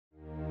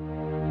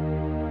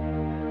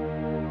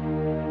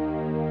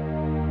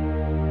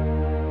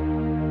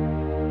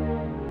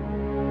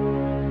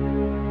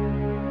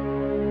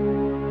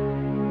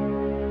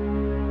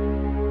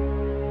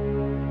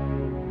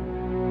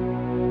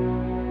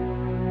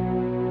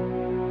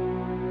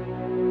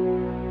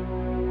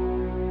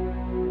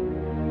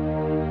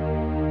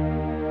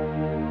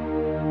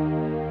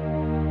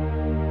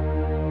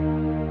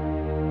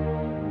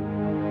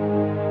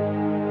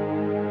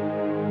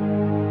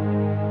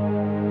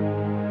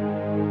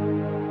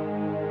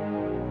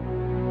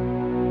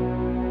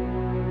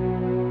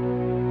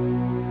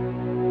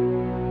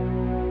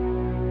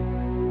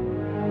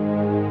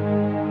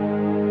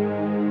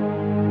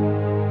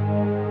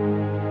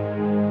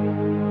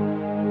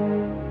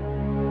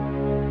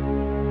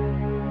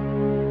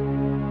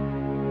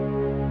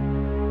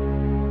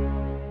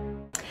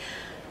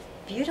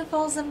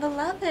beautifuls and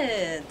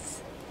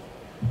beloveds.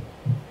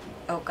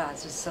 Oh god,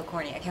 this is so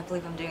corny. I can't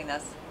believe I'm doing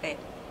this. Wait.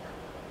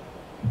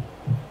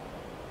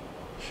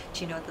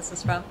 Do you know what this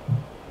is from?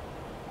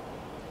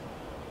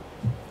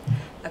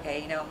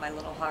 Okay, you know, my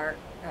little heart,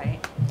 right?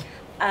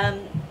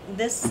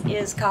 This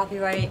is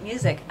copyright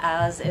music,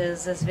 as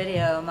is this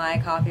video. My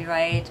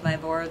copyright, my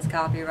board's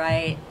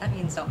copyright. That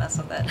means don't mess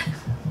with it.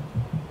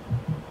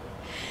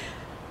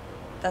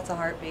 That's a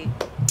heartbeat.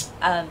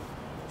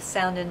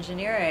 Sound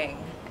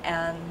engineering,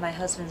 and my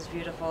husband's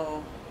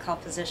beautiful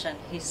composition.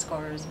 He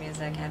scores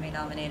music,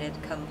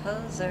 Emmy-nominated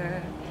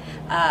composer.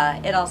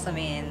 It also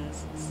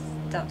means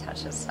don't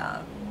touch his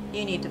stuff.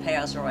 You need to pay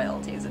us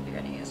royalties if you're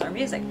going to use our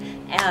music.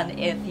 And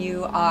if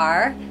you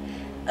are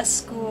a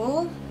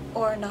school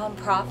or a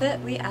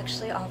non-profit, we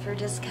actually offer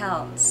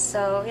discounts.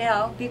 So, you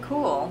know, be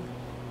cool.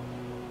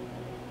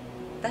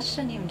 That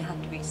shouldn't even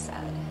have to be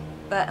said.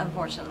 But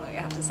unfortunately, we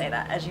have to say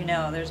that. As you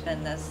know, there's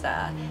been this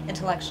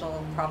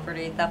intellectual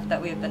property theft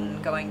that we've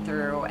been going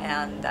through,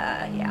 and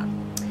yeah.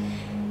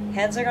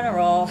 Heads are gonna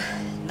roll,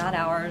 not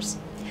ours.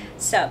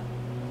 So,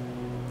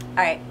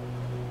 alright.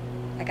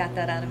 I got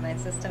that out of my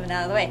system and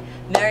out of the way.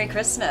 Merry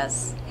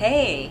Christmas.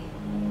 Hey!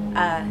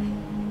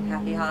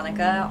 Happy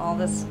Hanukkah, all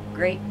this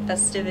great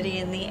festivity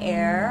in the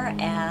air,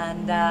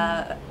 and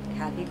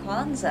Happy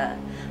Kwanzaa.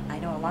 I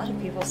know a lot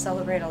of people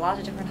celebrate a lot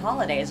of different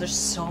holidays. There's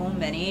so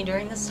many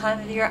during this time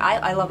of year.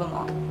 I love them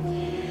all.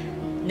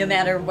 No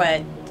matter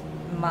what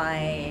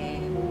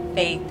my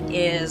faith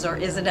is or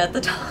isn't at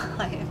the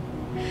time.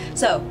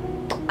 So,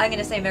 I'm going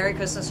to say Merry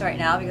Christmas right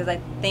now because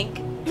I think,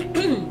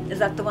 is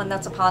that the one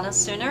that's upon us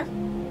sooner?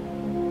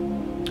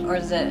 Or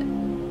is it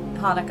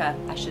Hanukkah?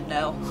 I should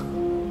know.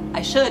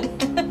 I should.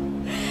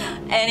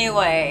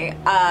 Anyway,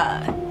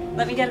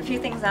 let me get a few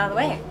things out of the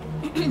way.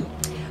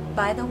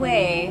 By the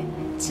way,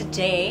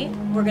 today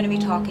we're going to be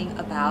talking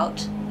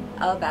about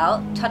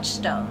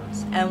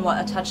touchstones and what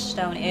a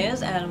touchstone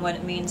is and what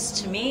it means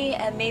to me,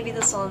 and maybe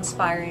this will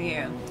inspire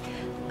you.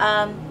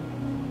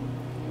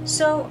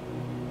 So,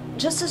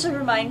 just as a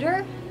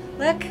reminder,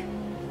 look,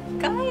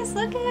 guys,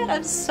 look at it,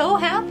 I'm so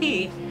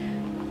happy.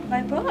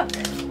 My book,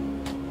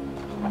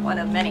 one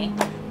of many.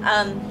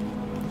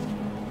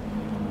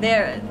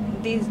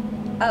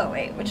 Oh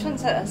wait, which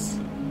one's this?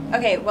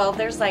 Okay, well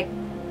there's like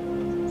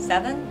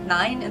 7,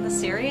 9 in the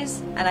series,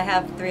 and I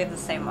have 3 of the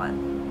same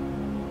one.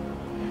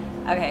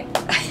 Okay,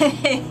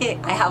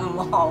 I have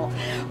them all,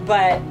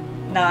 but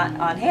not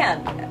on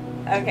hand.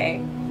 Okay,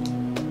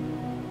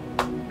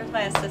 where's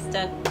my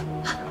assistant?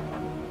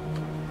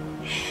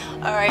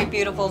 Alright,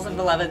 beautifuls and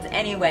beloveds.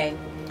 Anyway,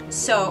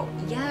 so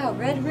yeah,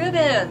 red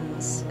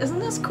ribbons. Isn't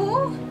this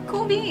cool?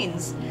 Cool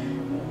beans.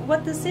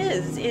 What this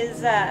is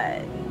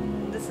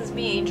this is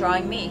me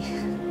drawing me.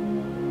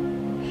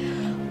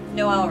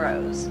 Noelle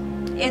Rose.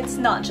 It's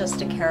not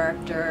just a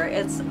character,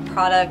 it's a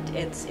product,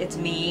 it's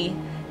me,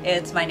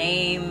 it's my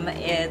name,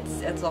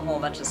 it's a whole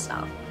bunch of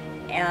stuff.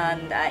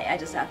 And I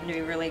just happen to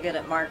be really good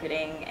at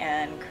marketing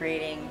and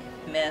creating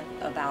myth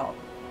about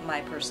my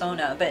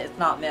persona, but it's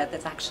not myth,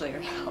 it's actually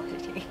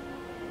reality.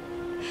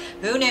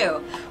 Who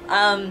knew?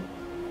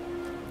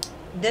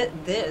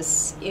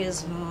 This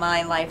is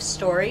my life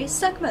story,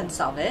 segments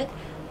of it,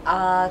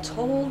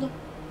 told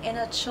in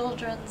a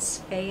children's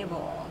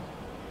fable.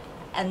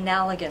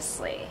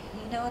 Analogously.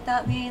 You know what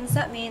that means?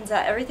 That means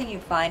that everything you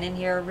find in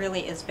here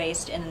really is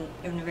based in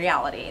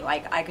reality.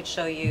 Like, I could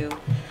show you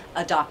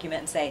a document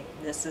and say,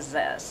 this is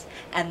this,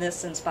 and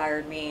this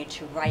inspired me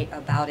to write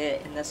about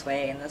it in this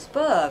way in this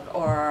book,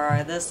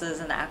 or this is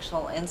an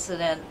actual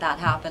incident that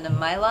happened in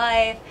my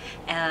life,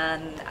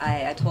 and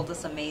I told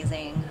this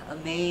amazing,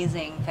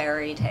 amazing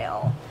fairy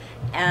tale.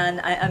 And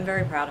I'm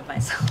very proud of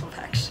myself,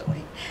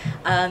 actually.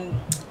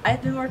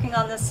 I've been working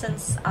on this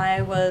since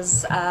I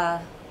was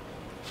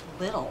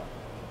little,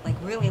 like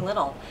really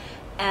little,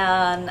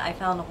 and I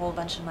found a whole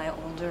bunch of my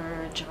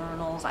older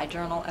journals. I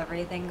journal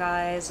everything,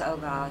 guys. Oh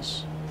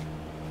gosh.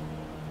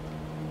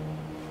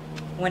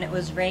 When it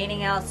was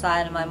raining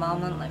outside and my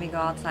mom wouldn't let me go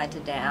outside to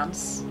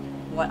dance,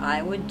 what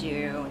I would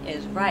do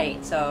is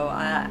write. So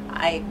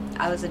I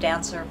was a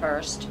dancer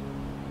first.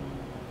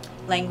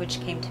 Language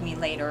came to me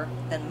later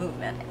than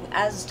movement,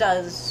 as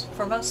does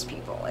for most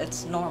people.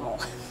 It's normal.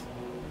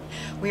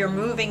 We are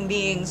moving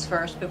beings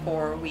first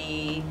before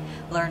we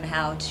learn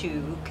how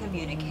to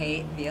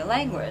communicate via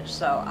language.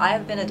 So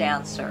I've been a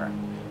dancer.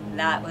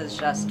 That was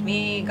just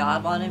me.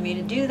 God wanted me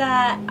to do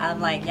that.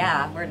 I'm like,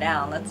 yeah, we're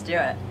down. Let's do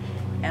it.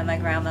 And my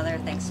grandmother,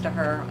 thanks to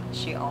her,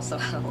 she also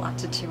had a lot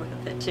to do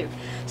with it too.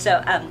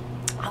 So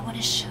I want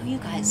to show you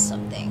guys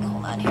something.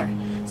 Hold on here.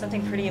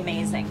 Something pretty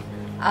amazing.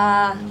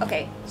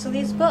 Okay, so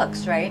these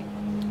books, right?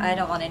 I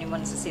don't want anyone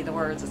to see the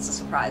words. It's a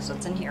surprise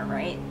what's in here,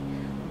 right?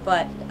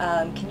 But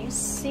can you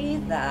see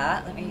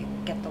that? Let me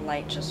get the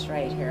light just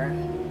right here.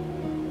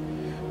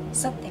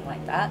 Something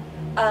like that.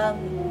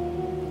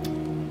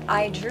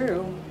 I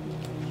drew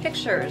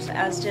pictures,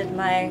 as did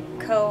my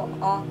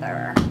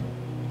co-author.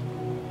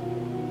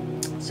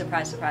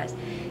 Surprise, surprise.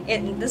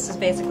 This is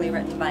basically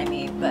written by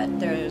me, but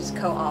there's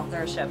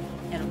co-authorship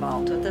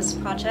involved with this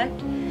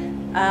project.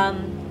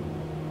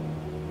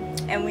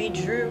 and we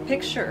drew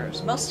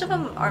pictures. Most of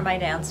them are my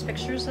dance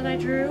pictures that I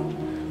drew,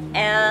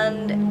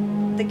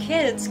 and the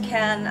kids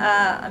can,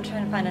 I'm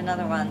trying to find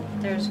another one.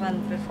 There's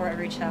one before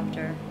every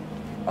chapter.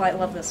 Oh, I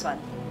love this one.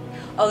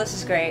 Oh, this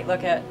is great.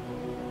 Look at.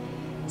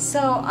 So,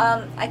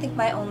 I think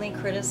my only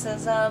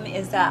criticism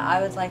is that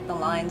I would like the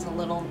lines a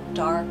little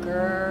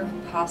darker,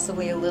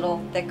 possibly a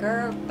little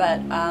thicker,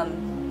 but,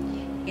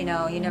 you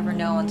know, you never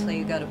know until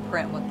you go to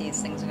print what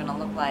these things are going to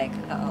look like.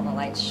 Uh-oh, the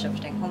light's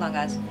shifting. Hold on,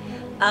 guys.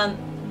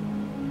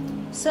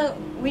 So,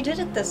 we did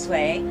it this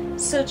way,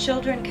 so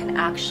children can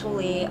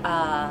actually,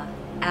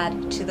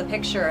 add to the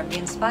picture and be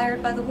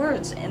inspired by the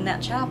words in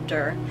that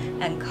chapter,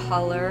 and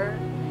color.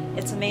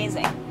 It's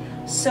amazing.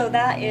 So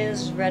that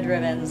is Red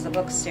Ribbons, the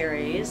book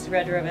series.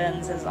 Red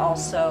Ribbons is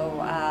also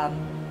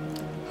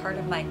part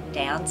of my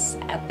dance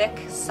epic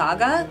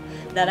saga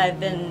that I've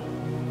been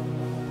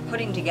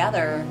putting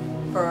together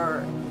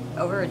for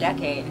over a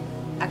decade,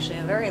 actually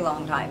a very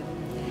long time.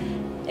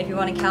 If you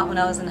want to count when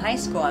I was in high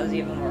school, I was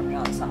even working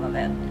on some of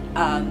it.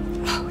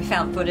 We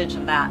found footage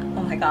of that.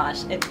 Oh my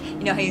gosh.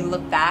 You know how you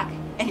look back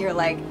and you're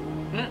like,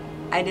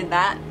 I did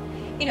that?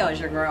 You know, as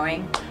you're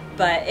growing.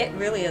 But it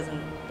really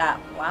isn't that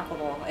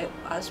laughable.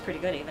 I was pretty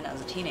good even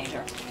as a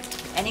teenager.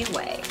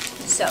 Anyway,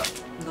 so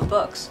the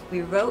books,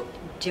 we wrote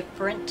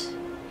different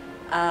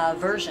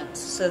versions.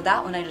 So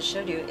that one I just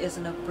showed you is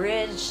an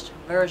abridged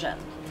version.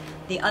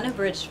 The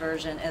unabridged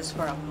version is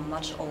for a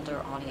much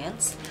older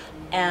audience,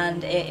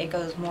 and it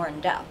goes more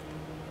in depth.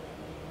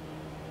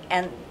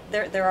 And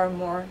there are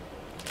more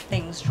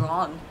things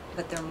drawn,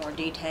 but they're more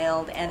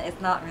detailed, and it's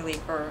not really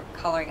for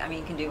coloring. I mean,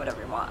 you can do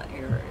whatever you want.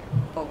 You're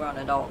a full-grown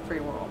adult, free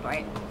world,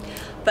 right?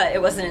 But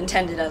it wasn't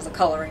intended as a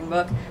coloring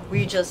book.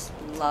 We just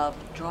love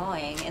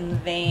drawing in the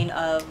vein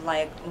of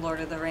like Lord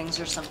of the Rings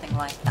or something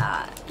like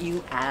that.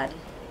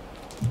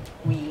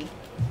 We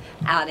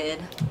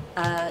added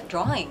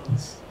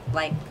drawings,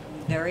 like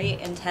very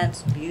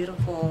intense,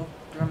 beautiful,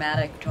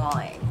 dramatic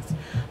drawings.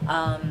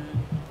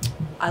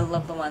 I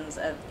love the ones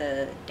of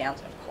the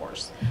dance, of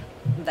course,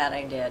 that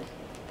I did.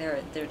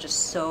 They're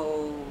just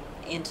so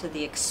into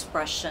the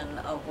expression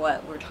of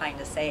what we're trying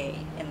to say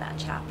in that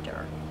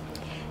chapter.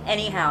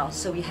 Anyhow,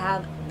 so we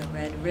have the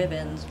Red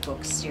Ribbons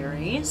book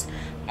series,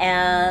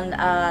 and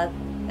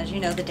as you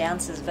know, the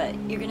dances, but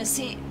you're gonna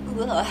see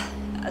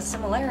a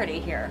similarity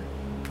here.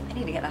 I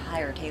need to get a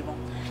higher table.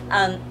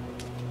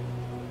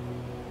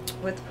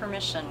 With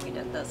permission, we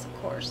did this, of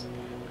course.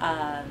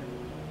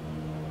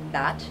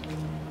 That,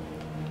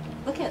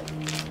 look at,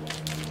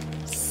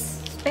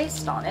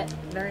 spaced on it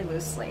very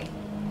loosely.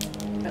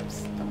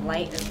 Oops, the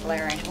light is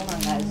glaring. Hold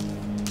on, guys.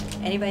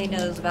 Anybody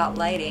knows about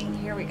lighting?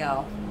 Here we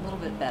go. A little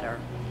bit better.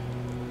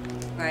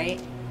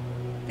 Right?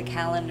 The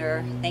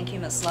calendar. Thank you,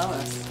 Miss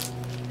Lois.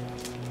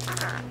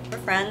 We're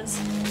friends.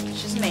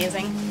 She's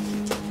amazing.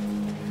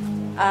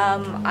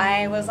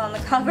 I was on the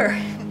cover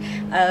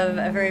of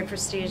a very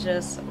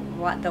prestigious,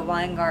 the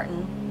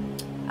Weingarten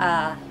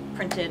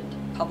printed,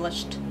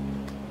 published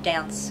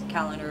dance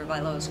calendar by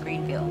Lois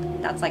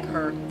Greenfield. That's like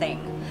her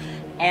thing.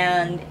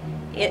 And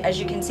it, as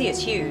you can see,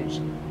 it's huge.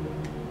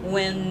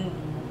 When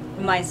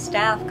my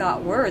staff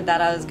got word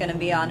that I was going to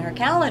be on her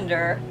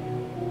calendar,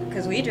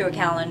 because we do a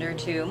calendar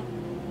too,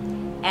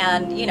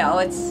 and you know,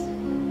 it's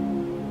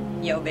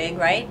yo big,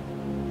 right?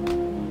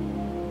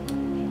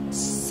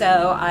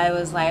 So I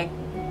was like,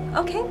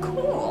 okay,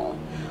 cool.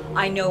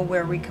 I know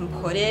where we can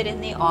put it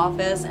in the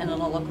office and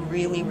it'll look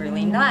really,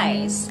 really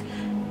nice.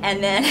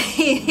 And then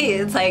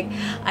it's like,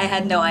 I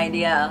had no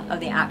idea of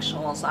the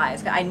actual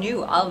size. I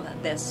knew of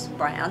this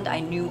brand,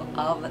 I knew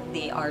of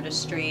the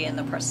artistry and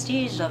the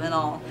prestige of it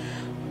all,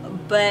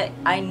 but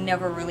I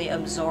never really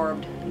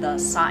absorbed the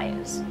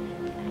size.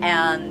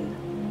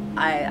 And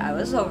I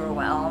was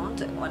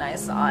overwhelmed when I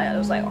saw it. I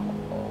was like,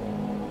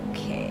 oh,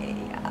 okay,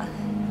 yeah,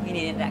 we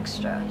need an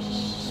extra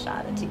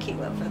shot of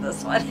tequila for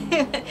this one.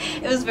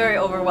 It was very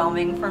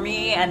overwhelming for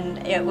me,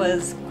 and it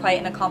was quite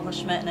an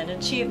accomplishment and an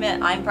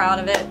achievement. I'm proud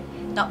of it.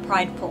 Not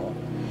prideful.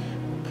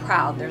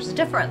 Proud. There's a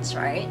difference,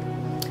 right?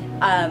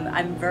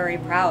 I'm very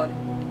proud.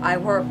 I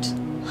worked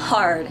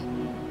hard,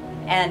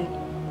 and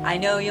I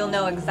know you'll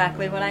know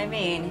exactly what I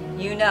mean.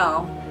 You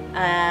know.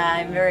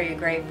 I'm very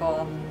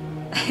grateful.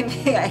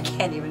 I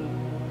can't even.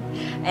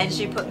 And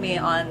she put me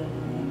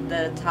on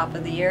the top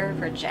of the year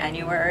for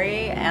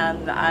January,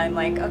 and I'm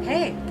like,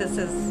 okay, this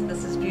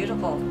is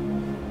beautiful.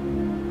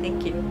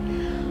 Thank you.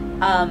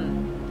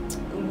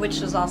 Which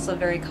was also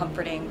very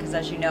comforting, because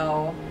as you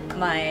know,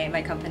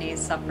 my company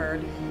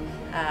suffered,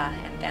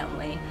 and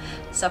family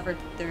suffered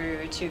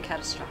through 2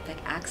 catastrophic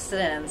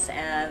accidents,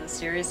 and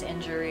serious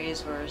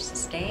injuries were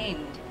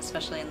sustained,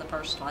 especially in the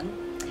first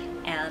one.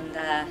 And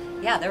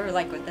yeah, they were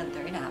like within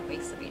 3.5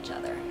 weeks of each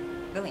other.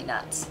 Really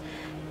nuts.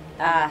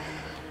 I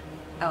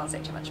won't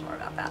say too much more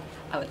about that.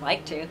 I would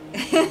like to.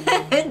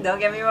 Don't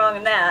get me wrong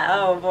on that.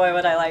 Oh boy,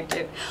 would I like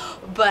to.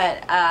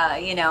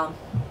 But, you know,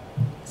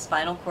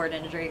 spinal cord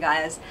injury,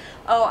 guys.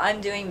 Oh,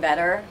 I'm doing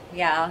better.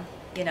 Yeah,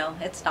 you know,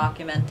 it's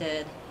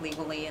documented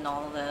legally and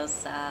all of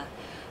this.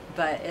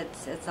 But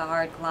it's a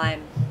hard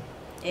climb.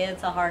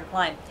 It's a hard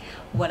climb.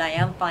 What I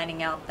am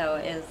finding out though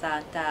is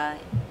that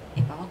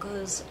if all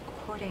goes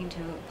according to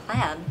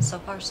plan, so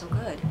far so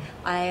good,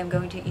 I am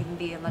going to even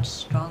be a much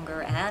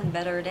stronger and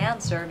better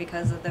dancer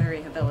because of the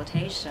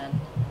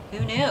rehabilitation. Who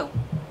knew?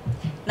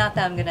 Not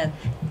that I'm gonna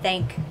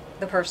thank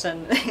the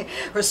person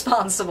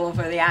responsible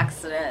for the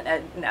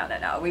accident. No, no,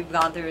 no. We've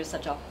gone through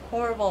such a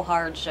horrible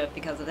hardship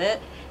because of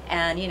it.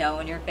 And you know,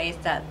 when you're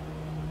faced at,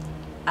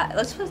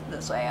 let's put it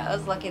this way, I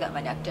was lucky that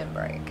my neck didn't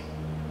break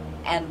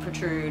and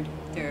protrude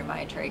through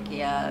my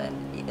trachea,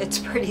 and it's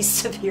pretty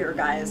severe,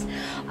 guys.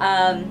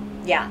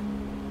 Yeah.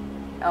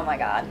 Oh my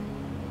God.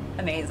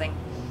 Amazing.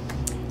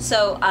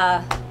 So,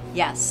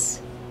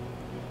 yes,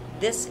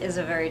 this is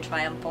a very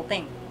triumphal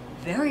thing.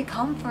 Very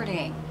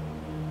comforting.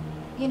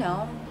 You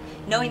know,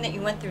 knowing that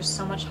you went through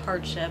so much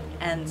hardship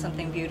and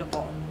something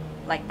beautiful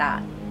like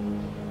that.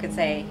 You could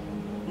say,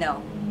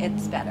 no,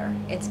 it's better.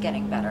 It's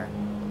getting better.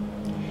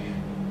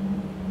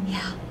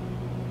 Yeah.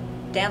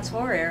 Dance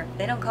Warrior,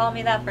 they don't call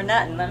me that for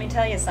nothing. Let me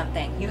tell you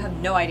something. You have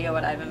no idea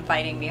what I've been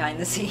fighting behind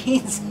the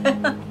scenes.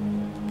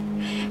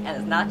 And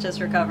it's not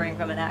just recovering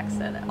from an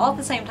accident. All at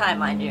the same time,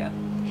 mind you.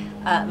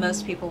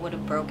 Most people would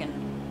have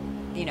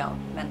broken, you know,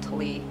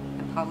 mentally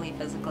and probably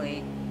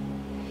physically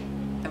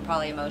and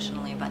probably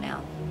emotionally by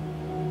now.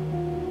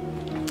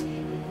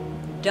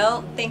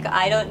 Don't think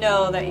I don't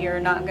know that you're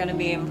not going to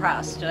be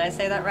impressed. Did I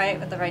say that right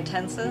with the right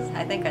tenses?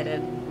 I think I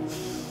did.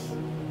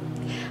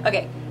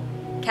 Okay,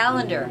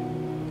 calendar,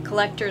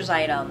 collector's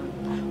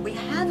item. We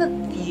have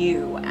a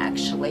few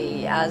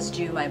actually, as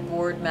do my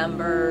board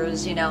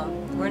members. You know,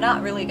 we're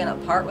not really going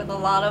to part with a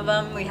lot of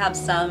them. We have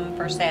some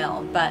for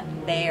sale, but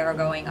they are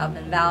going up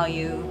in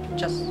value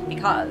just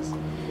because.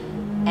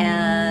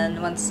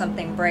 And once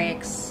something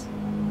breaks,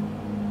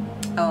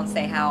 I won't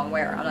say how and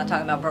where. I'm not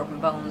talking about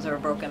broken bones or a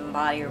broken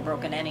body or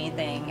broken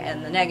anything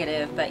in the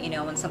negative, but you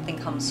know, when something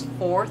comes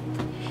forth,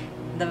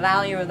 the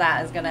value of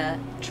that is gonna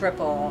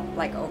triple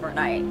like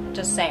overnight.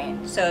 Just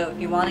saying. So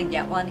if you want to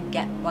get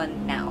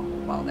one now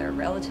while they're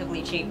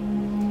relatively cheap.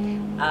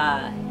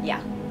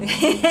 Yeah.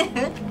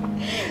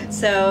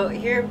 So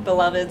here,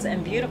 beloveds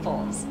and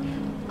beautifuls,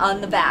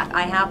 on the back,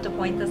 I have to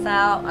point this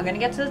out. I'm gonna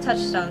get to the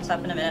Touchstone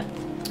stuff in a minute.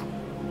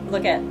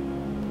 Look at.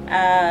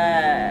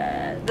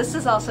 This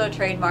is also a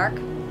trademark.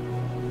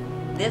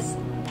 This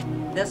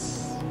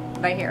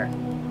right here.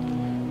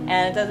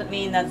 And it doesn't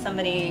mean that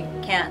somebody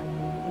can't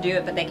do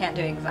it, but they can't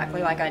do it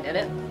exactly like I did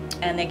it.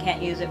 And they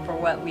can't use it for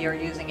what we are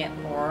using it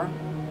for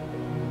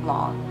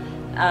long.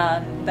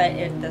 But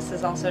this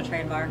is also a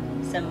trademark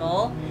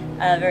symbol,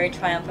 a very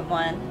triumphant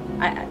one.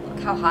 Look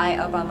how high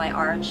up on my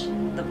arch.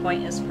 The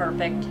point is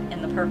perfect,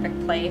 in the perfect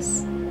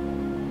place.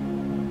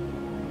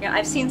 You know,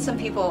 I've seen some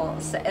people,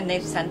 and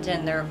they've sent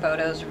in their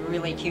photos,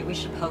 really cute. We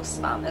should post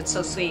them. It's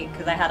so sweet,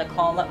 because I had a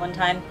call at one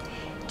time.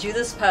 Do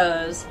this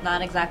pose,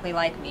 not exactly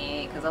like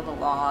me, because of the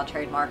law,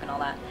 trademark, and all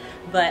that.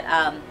 But,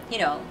 you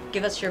know,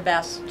 give us your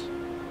best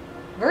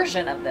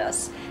version of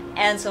this.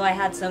 And so I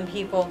had some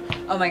people,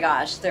 oh my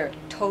gosh, they're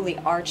totally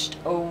arched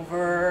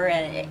over,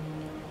 and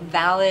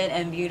valid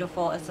and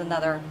beautiful. It's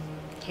another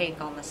take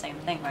on the same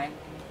thing, right?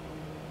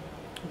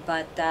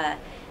 But,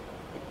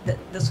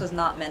 this was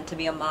not meant to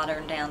be a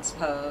modern dance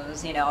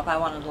pose. You know, if I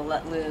wanted to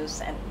let loose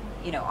and,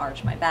 you know,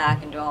 arch my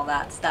back and do all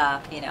that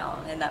stuff, you know,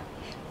 in that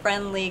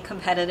friendly,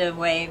 competitive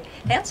way.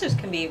 Dancers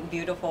can be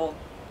beautiful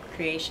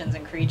creations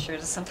and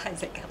creatures.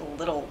 Sometimes they get a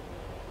little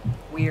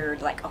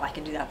weird, like, oh, I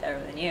can do that better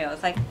than you.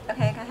 It's like,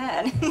 okay, go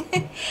ahead.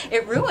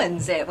 It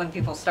ruins it when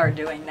people start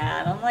doing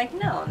that. I'm like,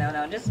 no, no,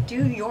 no, just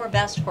do your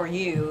best for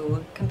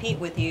you. Compete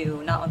with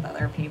you, not with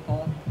other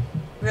people.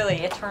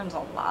 Really, it turns a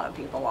lot of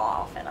people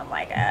off, and I'm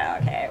like,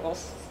 okay, we'll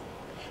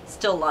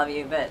still love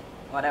you, but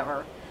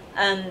whatever.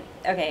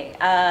 Okay,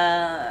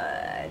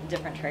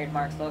 different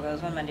trademarks,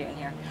 logos, what am I doing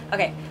here?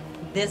 Okay,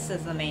 this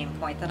is the main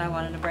point that I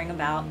wanted to bring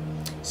about.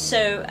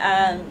 So,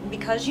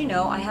 because you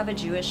know I have a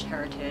Jewish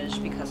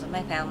heritage, because of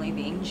my family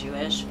being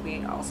Jewish,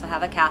 we also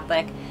have a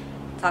Catholic.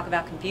 Talk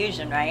about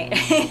confusion, right?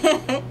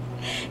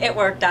 It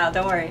worked out,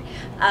 don't worry.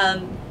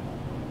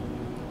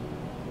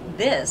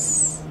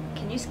 This,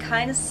 can you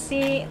kind of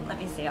see? Let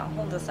me see, I'll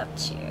hold this up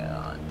to you.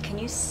 Can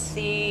you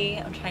see?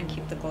 I'm trying to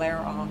keep the glare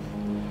off.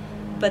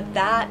 But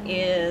that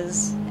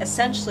is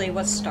essentially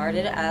what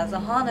started as a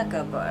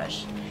Hanukkah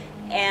bush.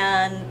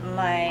 And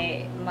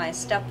my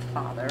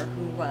stepfather,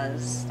 who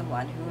was the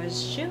one who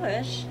was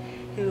Jewish,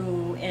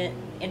 who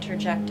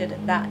interjected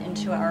that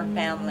into our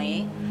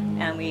family,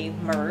 and we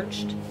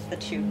merged the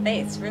two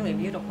faiths. Really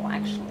beautiful,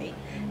 actually.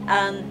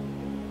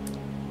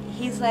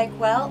 He's like,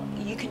 well,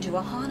 you can do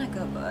a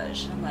Hanukkah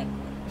bush. I'm like,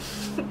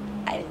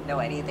 I didn't know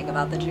anything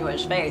about the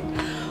Jewish faith.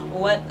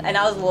 And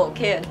I was a little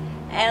kid.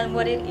 And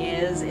what it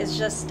is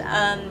just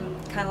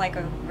kind of like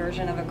a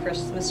version of a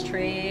Christmas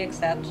tree,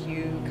 except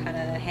you kind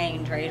of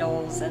hang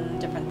dreidels and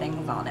different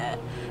things on it.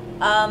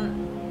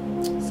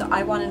 So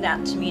I wanted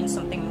that to mean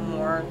something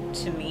more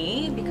to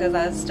me, because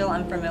I was still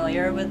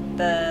unfamiliar with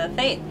the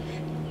faith.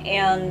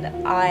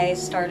 And I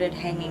started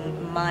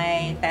hanging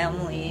my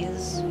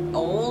family's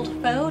old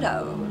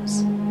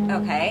photos,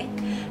 okay?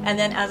 And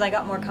then as I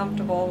got more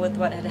comfortable with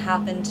what had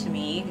happened to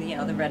me, you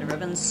know, the Red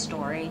Ribbons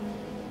story,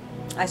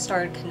 I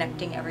started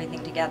connecting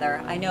everything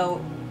together. I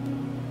know,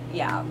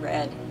 yeah,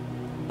 red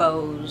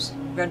bows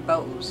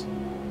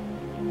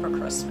for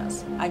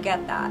Christmas. I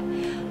get that.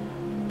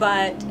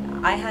 But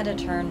I had to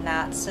turn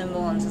that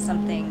symbol into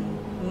something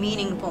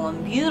meaningful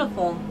and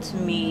beautiful to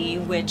me,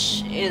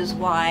 which is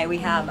why we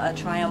have a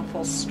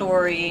triumphal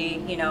story.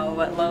 You know,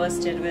 what Lois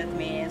did with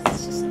me is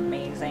just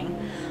amazing.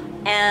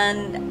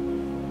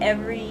 And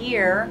every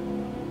year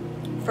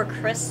for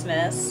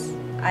Christmas,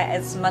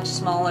 it's much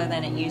smaller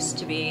than it used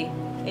to be.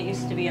 It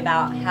used to be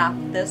about half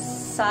this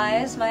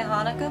size, my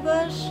Hanukkah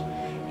bush.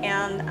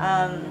 And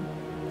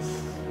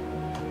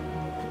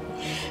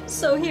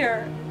so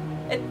here,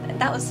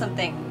 that was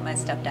something my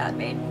stepdad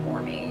made for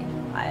me.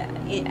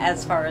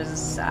 As far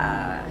as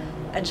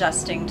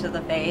adjusting to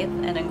the faith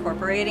and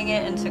incorporating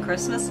it into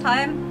Christmas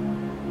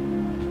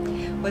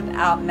time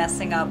without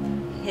messing up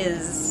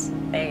his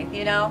faith,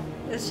 you know?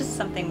 It's just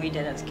something we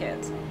did as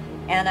kids.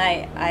 And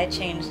I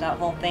changed that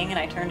whole thing and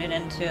I turned it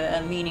into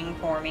a meaning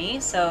for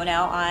me. So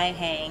now I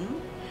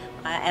hang,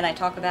 and I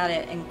talk about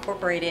it,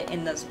 incorporate it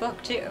in this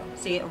book too.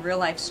 See, a real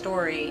life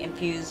story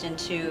infused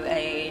into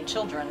a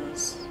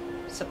children's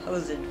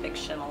supposed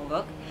fictional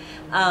book.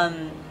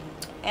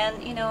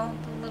 And you know,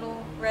 the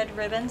little red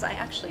ribbons, I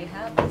actually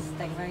have this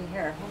thing right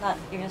here. Hold on,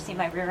 you're gonna see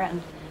my rear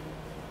end.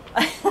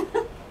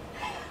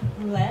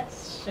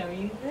 Let's show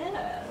you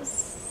this.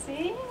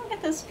 See, look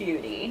at this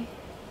beauty.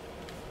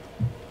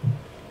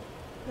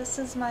 This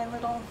is my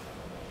little,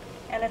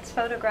 and it's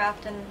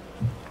photographed and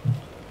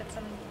it's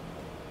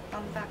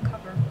on the back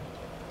cover.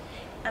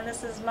 And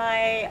this is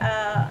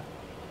my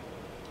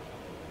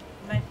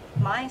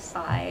my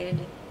side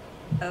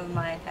of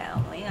my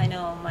family. I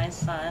know my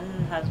son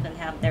and husband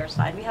have their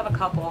side. We have a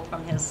couple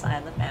from his side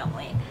of the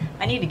family.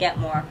 I need to get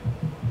more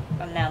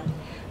from them.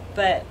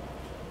 But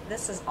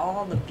this is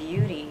all the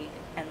beauty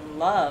and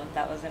love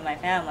that was in my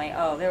family.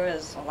 Oh, there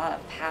was a lot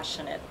of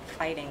passionate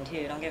fighting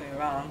too, don't get me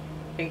wrong.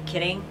 Are you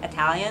kidding?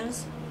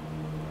 Italians?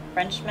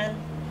 Frenchmen?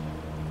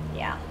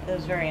 Yeah, it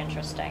was very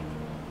interesting.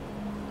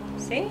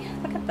 See?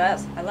 Look at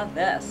this. I love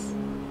this.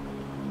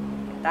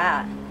 Look at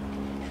that.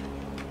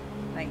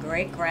 My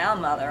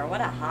great-grandmother. What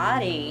a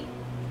hottie.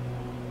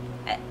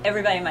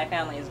 Everybody in my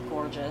family is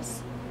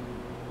gorgeous.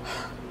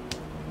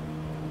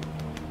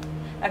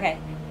 Okay,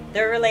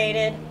 they're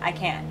related. I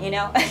can't, you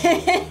know?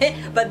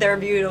 But they're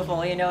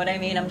beautiful, you know what I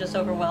mean? I'm just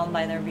overwhelmed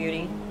by their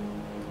beauty.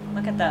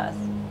 Look at this.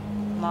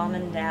 Mom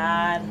and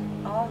Dad.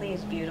 All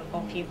these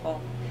beautiful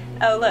people.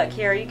 Oh, look,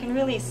 here you can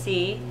really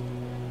see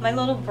my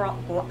little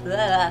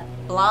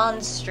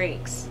blonde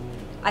streaks.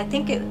 I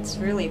think it's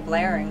really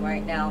blaring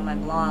right now, my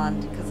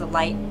blonde, because the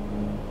light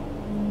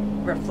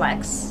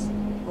reflects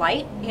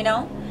light, you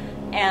know,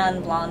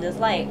 and blonde is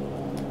light.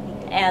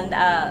 And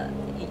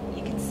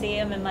you can see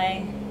them in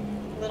my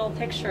little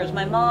pictures.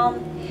 My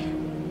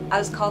mom, I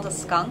was called a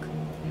skunk.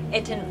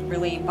 It didn't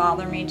really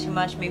bother me too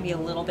much, maybe a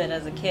little bit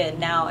as a kid.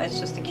 Now it's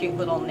just a cute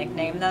little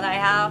nickname that I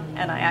have,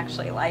 and I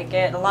actually like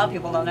it. A lot of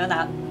people don't know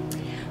that.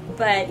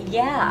 But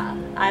yeah,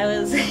 I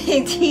was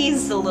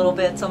teased a little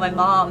bit, so my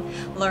mom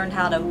learned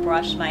how to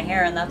brush my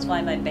hair, and that's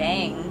why my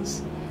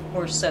bangs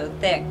were so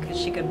thick, because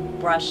she could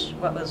brush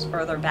what was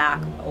further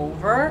back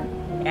over.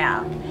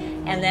 Yeah.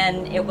 And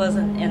then it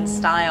wasn't in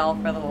style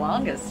for the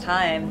longest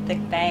time,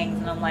 thick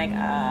bangs, and I'm like,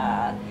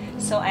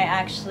 So I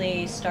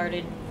actually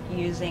started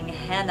using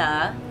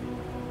henna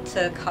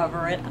to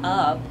cover it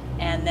up,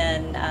 and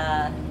then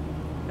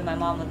my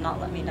mom would not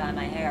let me dye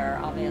my hair,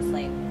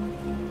 obviously.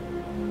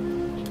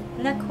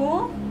 Isn't that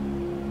cool?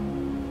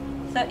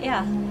 So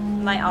yeah,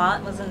 my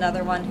aunt was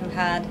another one who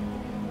had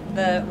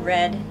the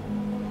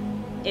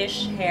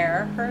red-ish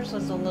hair. Hers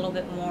was a little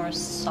bit more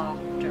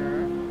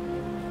softer.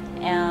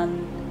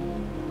 And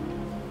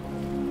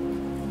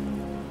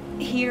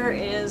here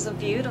is a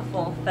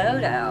beautiful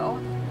photo.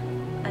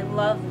 I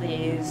love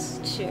these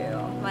too,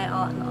 my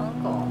aunt and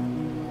uncle.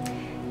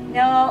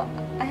 Now,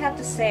 I have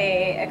to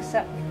say,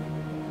 except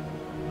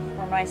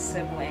for my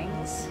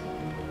siblings,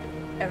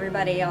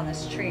 everybody on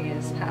this tree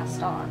is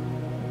passed on.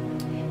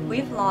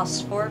 We've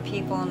lost 4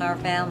 people in our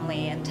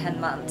family in 10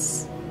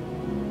 months.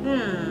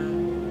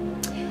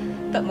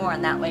 But more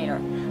on that later.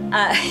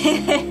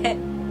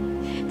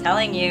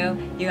 Telling you,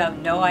 you have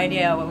no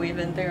idea what we've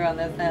been through on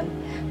this end.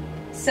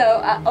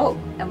 So, oh,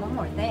 and one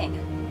more thing.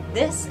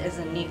 This is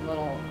a neat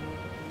little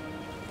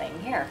thing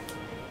here.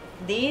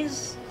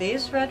 These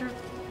red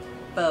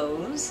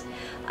bows,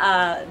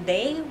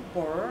 they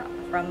were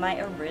from my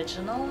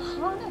original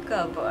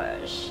Hanukkah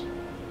bush.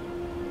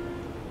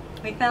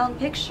 We found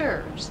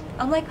pictures.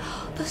 I'm like,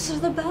 oh, those are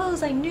the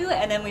bows, I knew it.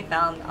 And then we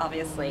found,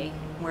 obviously,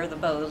 where the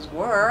bows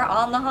were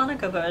on the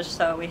Hanukkah bush,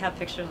 so we have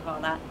pictures of all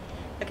that.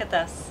 Look at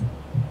this.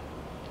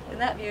 Isn't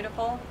that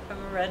beautiful?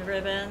 From a red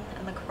ribbon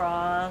and the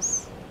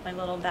cross. My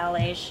little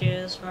ballet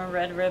shoes from a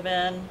red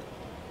ribbon.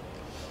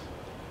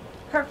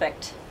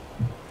 Perfect.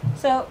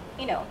 So,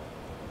 you know,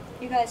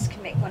 you guys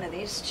can make one of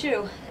these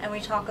too. And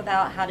we talk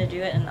about how to do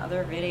it in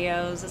other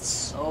videos. It's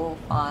so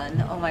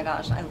fun. Oh my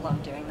gosh, I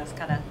love doing this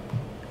kind of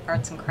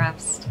arts and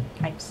crafts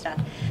type stuff.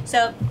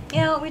 So,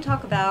 you know, we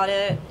talk about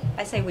it.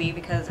 I say we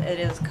because it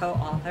is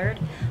co-authored,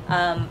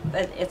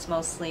 but it's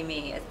mostly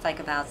me. It's like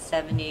about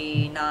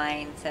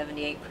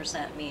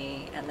 78%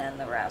 me, and then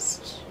the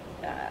rest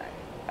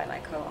by my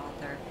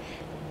co-author.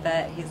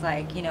 But he's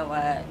like, you know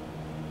what?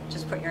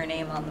 Just put your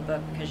name on the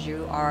book because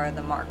you are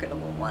the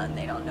marketable one.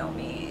 They don't know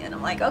me. And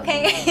I'm like,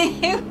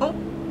 okay.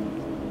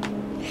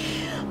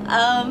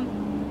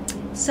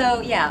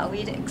 So yeah,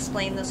 we'd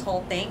explain this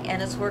whole thing,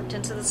 and it's worked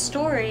into the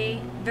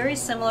story very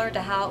similar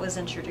to how it was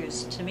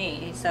introduced to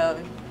me.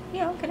 So, you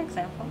know, good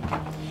example.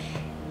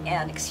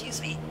 And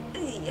excuse me,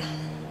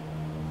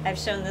 I've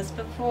shown this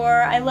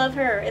before. I love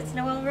her. It's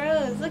Noelle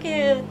Rose. Look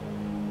at it.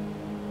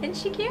 Isn't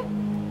she cute?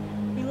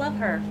 We love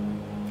her.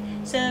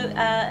 So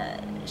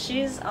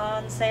she's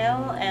on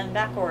sale and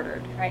back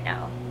ordered right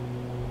now.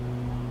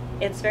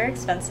 It's very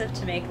expensive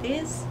to make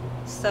these,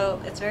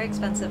 so it's very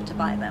expensive to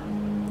buy them.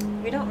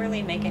 We don't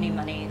really make any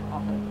money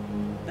off of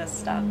this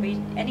stuff.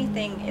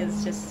 Anything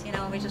is just, you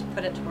know, we just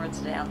put it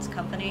towards the dance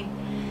company.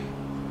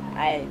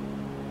 I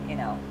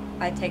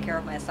take care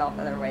of myself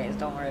other ways,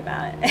 don't worry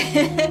about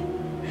it.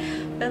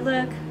 But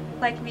look,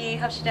 like me,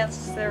 how she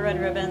dances the red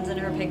ribbons and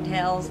her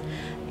pigtails.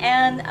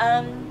 And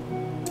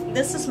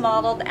this is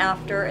modeled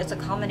after, it's a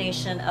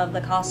combination of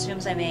the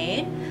costumes I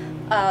made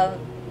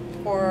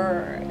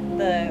for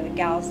the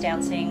gals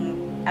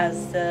dancing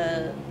as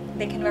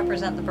they can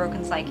represent the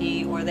broken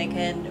psyche, or they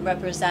can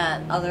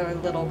represent other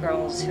little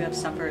girls who have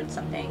suffered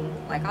something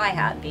like I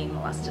had, being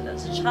molested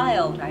as a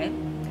child, right?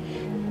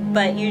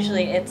 But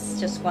usually it's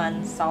just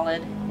one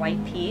solid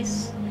white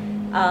piece.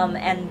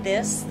 And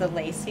this, the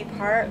lacy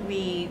part,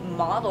 we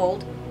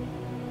modeled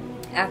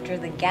after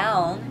the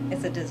gown.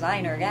 It's a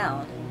designer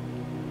gown.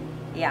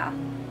 Yeah,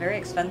 very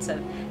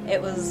expensive.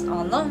 It was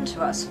on loan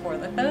to us for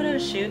the photo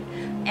shoot,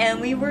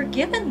 and we were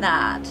given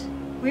that.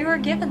 We were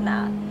given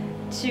that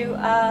to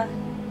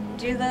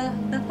do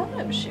the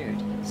photo shoot.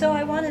 So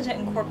I wanted to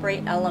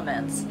incorporate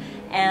elements,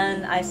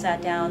 and I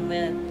sat down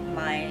with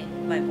my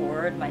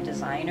board, my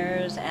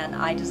designers, and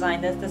I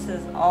designed this. This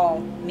is all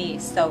me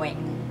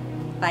sewing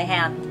by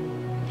hand.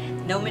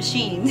 No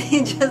machine,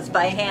 just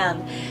by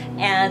hand.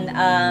 And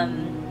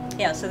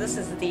yeah, so this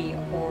is the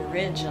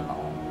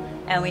original,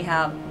 and we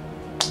have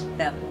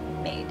them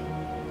made.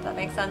 Does that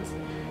make sense?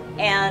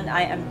 And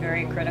I am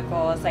very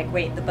critical. It's like,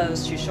 wait, the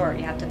bow's too short,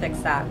 you have to fix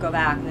that, go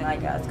back. And they're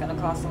like, oh, it's gonna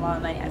cost a lot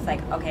of money. It's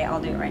like, okay, I'll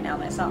do it right now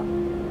myself.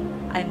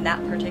 I'm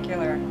that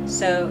particular.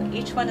 So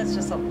each one is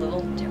just a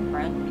little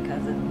different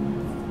because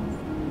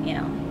it's, you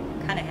know,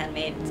 kind of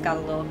handmade. It's got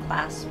a little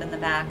clasp in the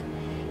back.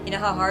 You know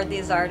how hard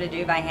these are to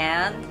do by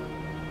hand?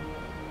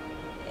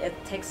 It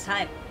takes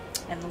time.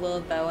 And the little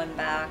bow in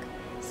back.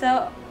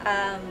 So,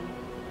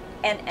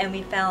 and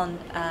we found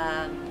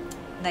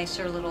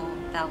nicer little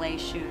ballet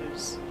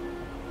shoes.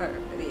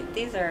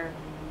 These are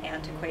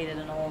antiquated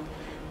and old,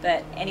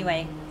 but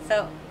anyway,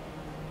 so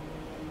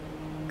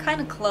kind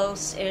of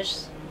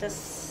close-ish.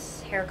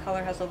 This hair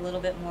color has a little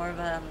bit more of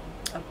a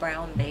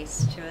brown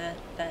base to it,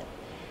 but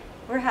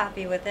we're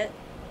happy with it.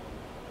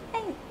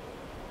 Hey.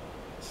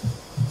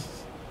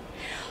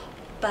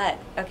 But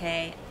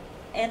okay,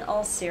 in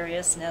all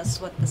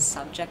seriousness, what the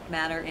subject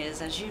matter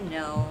is, as you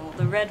know,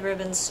 the Red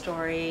Ribbons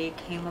story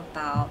came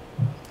about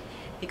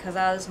because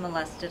I was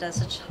molested as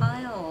a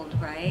child,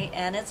 right?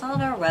 And it's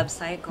on our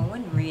website. Go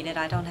and read it.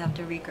 I don't have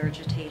to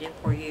regurgitate it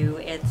for you.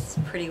 It's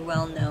pretty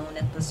well known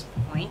at this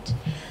point.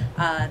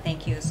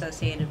 Thank you,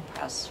 Associated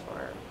Press, for